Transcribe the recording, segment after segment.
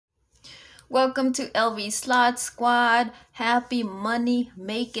Welcome to LV Slot Squad. Happy money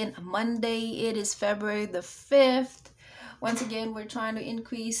making Monday. It is February the 5th. Once again, we're trying to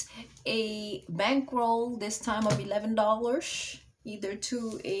increase a bankroll, this time of $11, either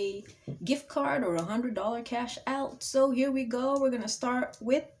to a gift card or $100 cash out. So here we go. We're going to start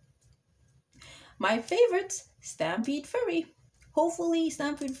with my favorites, Stampede Fury. Hopefully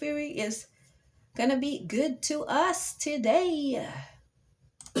Stampede Fury is going to be good to us today.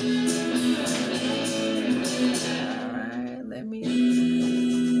 Alright, let me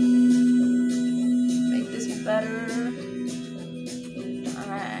make this better.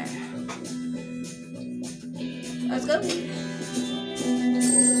 Alright, let's go.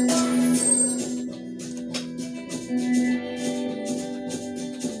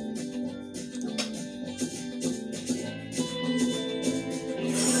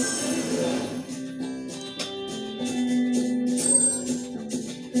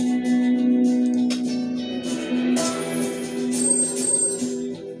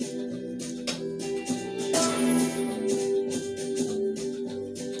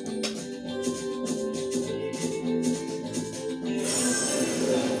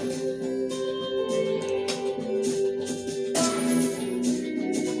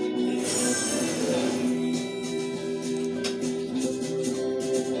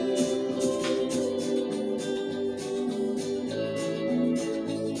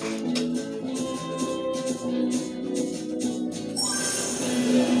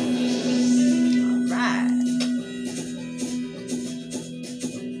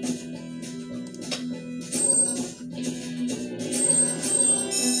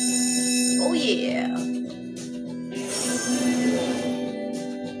 Oh yeah.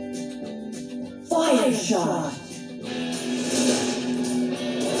 Fire shot.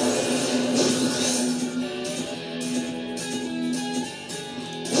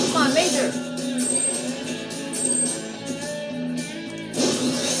 Come on, Major.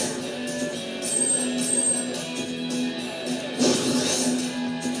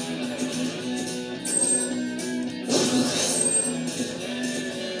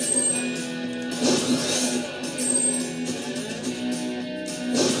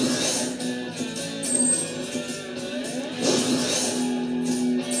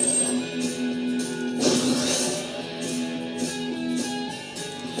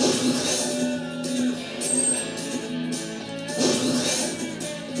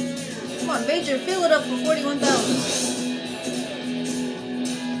 Come on, Major, fill it up for 41,000.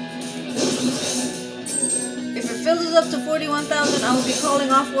 If it fills up to 41,000, I will be calling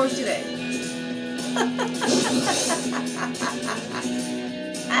off work today.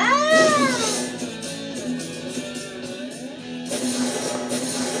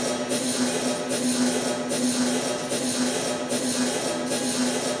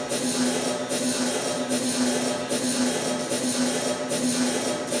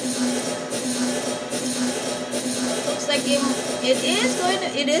 Looks like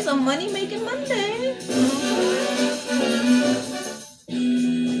it is a money making Monday.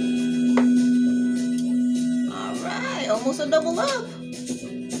 All right, almost a double up.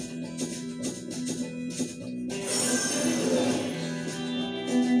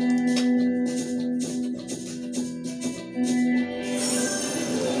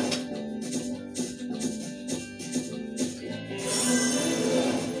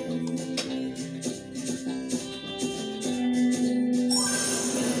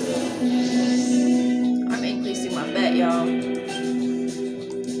 I'm increasing my bet, y'all.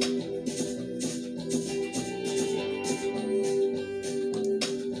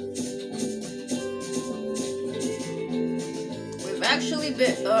 We've actually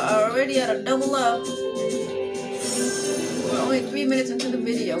been already at a double up. We're only 3 minutes into the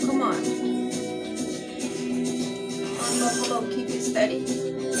video. Come on. Come on, Buffalo. Keep it steady.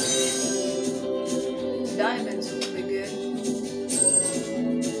 Diamonds will be good.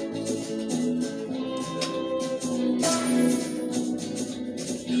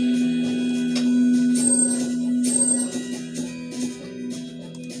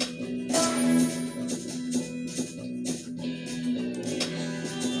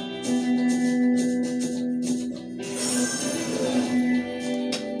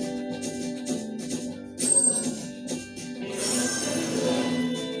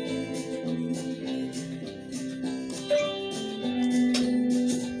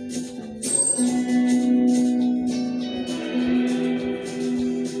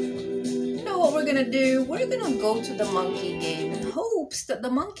 We're gonna go to the monkey game in hopes that the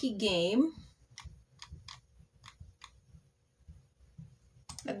monkey game,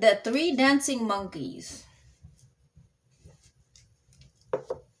 the 3 dancing monkeys,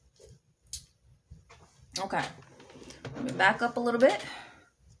 Okay. Let me back up a little bit.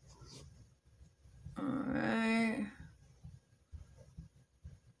 All right.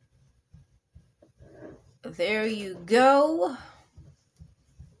 There you go.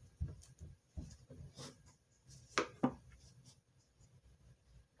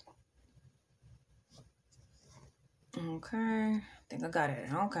 Okay. I think I got it.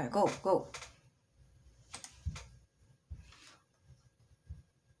 Okay, go.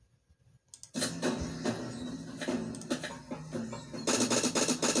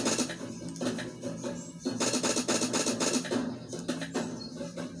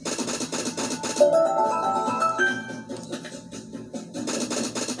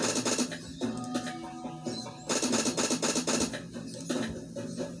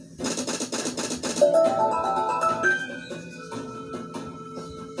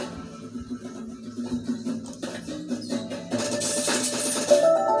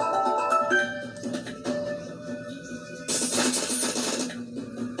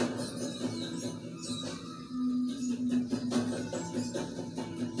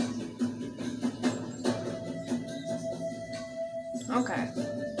 Okay.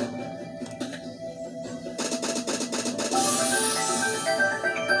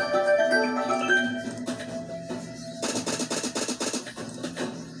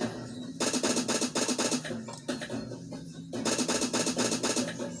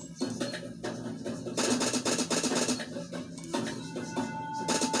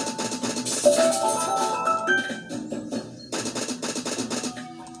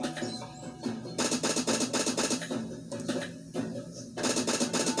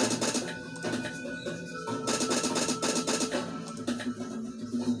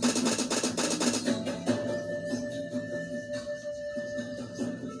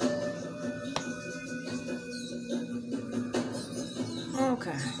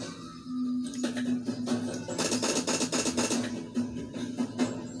 Okay.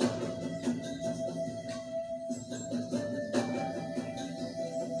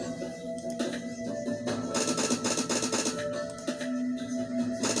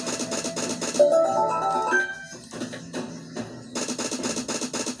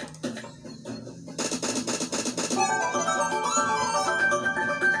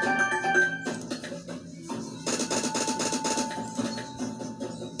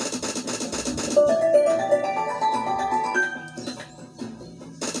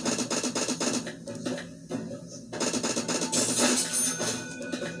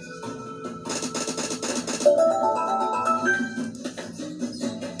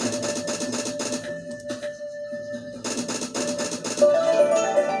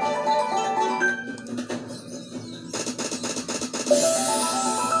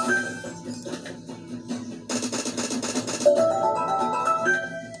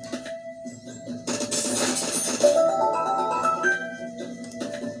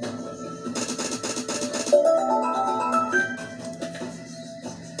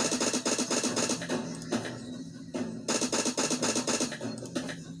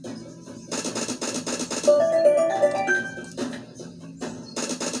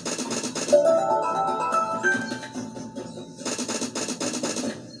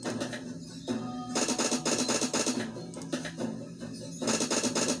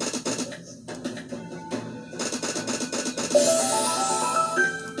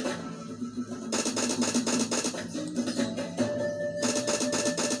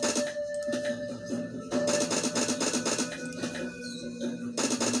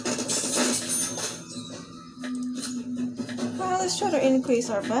 Well, let's try to increase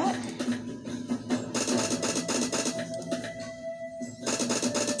our bet.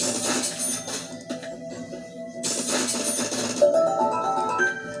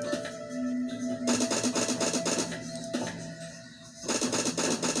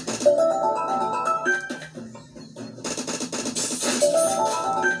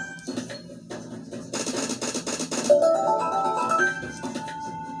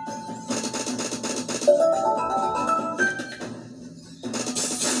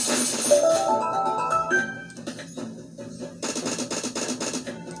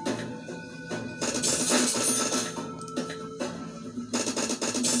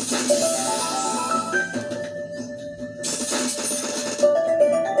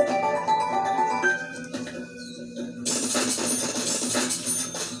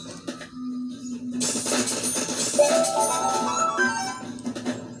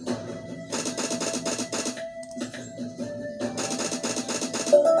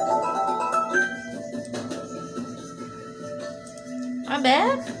 My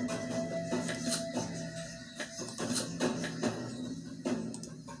bad.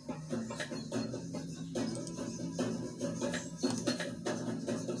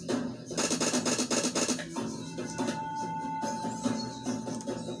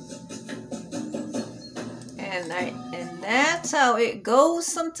 And that's how it goes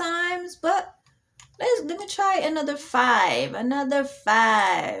sometimes. But let me try another 5. Another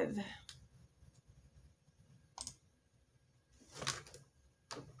 5.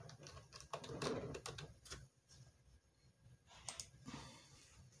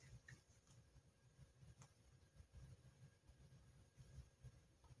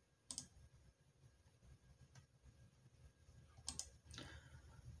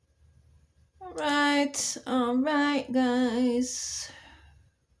 All right, guys.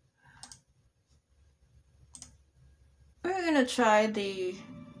 We're gonna try the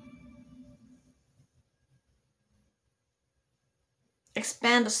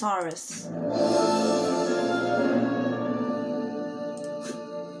Expandosaurus.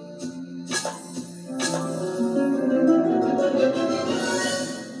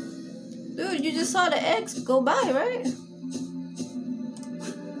 Dude, you just saw the X go by, right?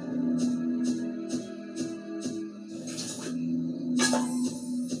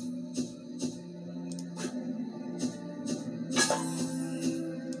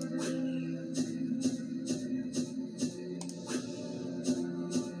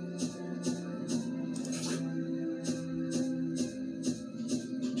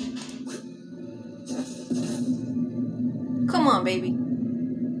 Come on, baby.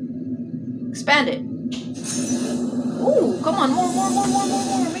 Expand it. Ooh, come on.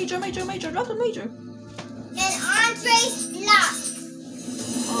 More. Major. Drop the major. And entree slot.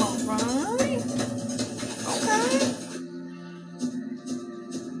 Alright. Okay.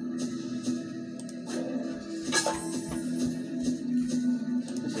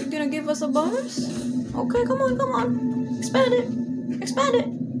 Is it gonna give us a bonus? Okay, come on. Expand it.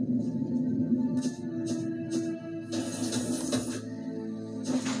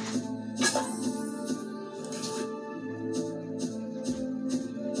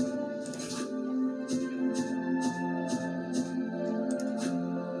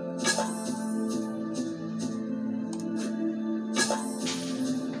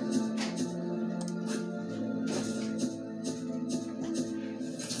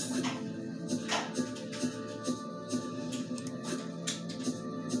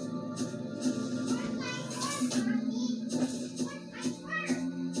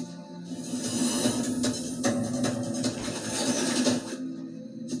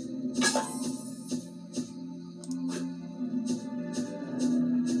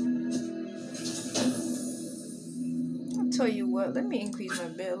 Tell you what, let me increase my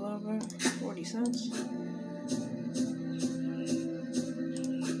bill over 40 cents.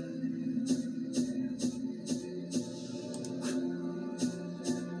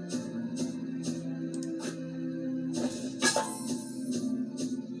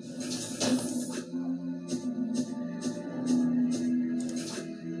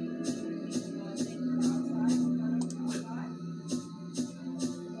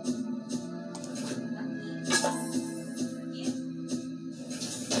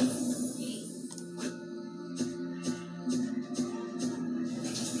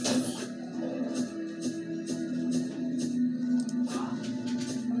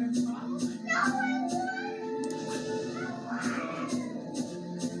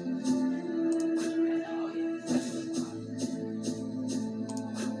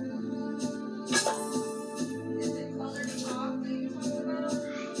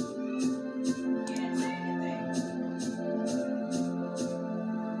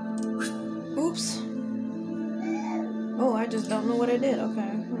 Oops. Oh, I just don't know what I did.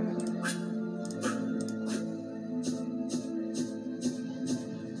 Okay.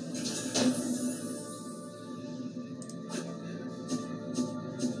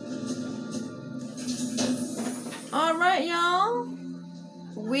 All right, y'all.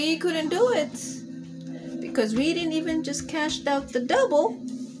 We couldn't do it because we didn't even just cash out the double.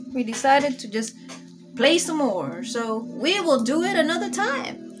 We decided to just play some more. So we will do it another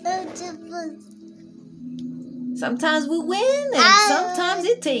time. Sometimes we win and sometimes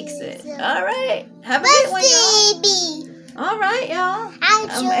it takes it. All right. Have a good one, y'all. All right, y'all.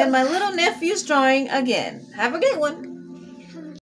 And my little nephew's drawing again. Have a good one.